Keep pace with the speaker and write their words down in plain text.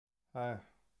Hi,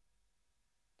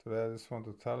 today I just want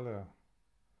to tell you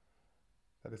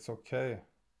that it's okay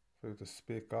for you to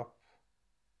speak up.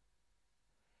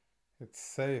 It's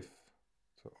safe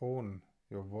to own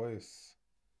your voice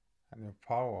and your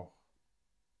power.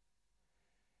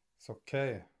 It's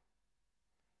okay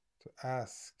to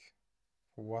ask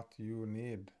for what you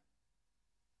need,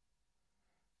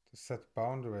 to set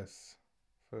boundaries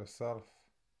for yourself,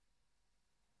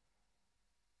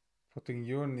 putting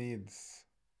your needs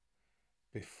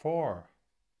before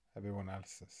everyone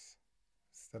else's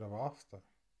instead of after,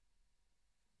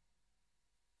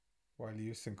 while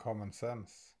using common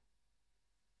sense.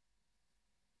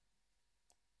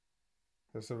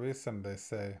 There's a reason they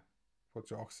say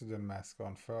put your oxygen mask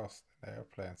on first in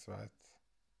airplanes, right?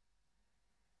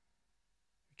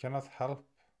 You cannot help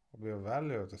or be of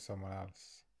value to someone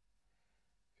else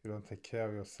if you don't take care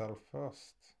of yourself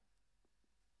first.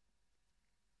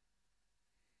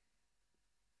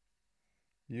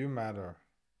 You matter,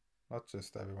 not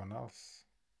just everyone else.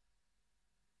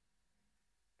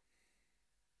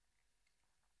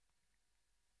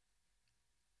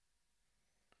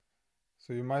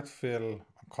 So you might feel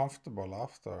uncomfortable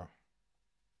after,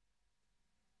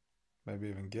 maybe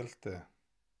even guilty.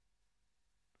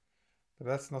 But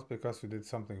that's not because you did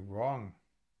something wrong,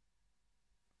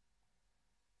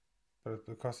 but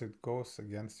because it goes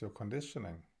against your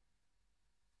conditioning.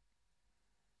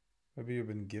 Maybe you've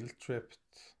been guilt-tripped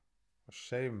or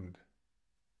shamed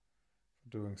for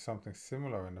doing something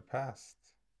similar in the past,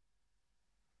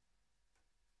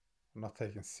 or not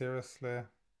taken seriously,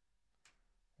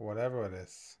 or whatever it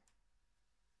is.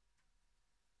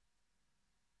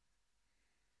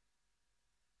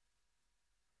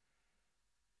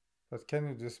 But can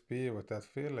you just be with that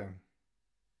feeling?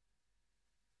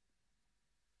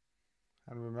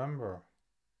 And remember,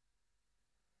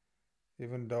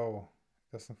 even though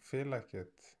it doesn't feel like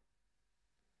it,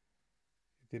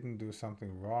 you didn't do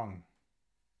something wrong,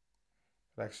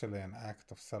 but actually an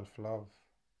act of self-love.